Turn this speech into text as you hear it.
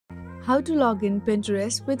How to log in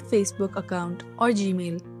Pinterest with Facebook account or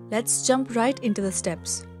Gmail. Let's jump right into the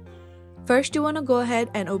steps. First, you want to go ahead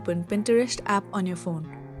and open Pinterest app on your phone.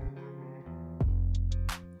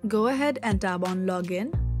 Go ahead and tab on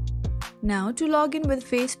Login. Now to log in with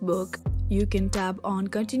Facebook, you can tab on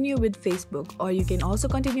Continue with Facebook, or you can also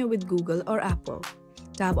continue with Google or Apple.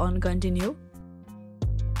 Tab on Continue.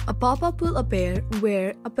 A pop-up will appear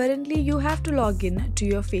where apparently you have to log in to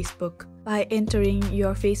your Facebook by entering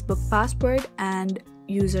your Facebook password and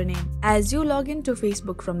username. As you log in to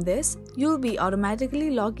Facebook from this, you'll be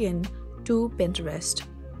automatically logged in to Pinterest.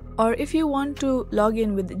 Or if you want to log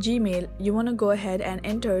in with Gmail, you want to go ahead and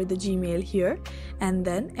enter the Gmail here and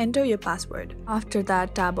then enter your password. After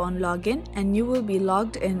that, tab on Login and you will be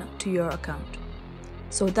logged in to your account.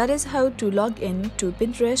 So that is how to log in to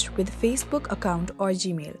Pinterest with Facebook account or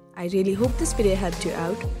Gmail. I really hope this video helped you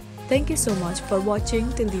out. Thank you so much for watching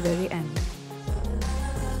till the very end.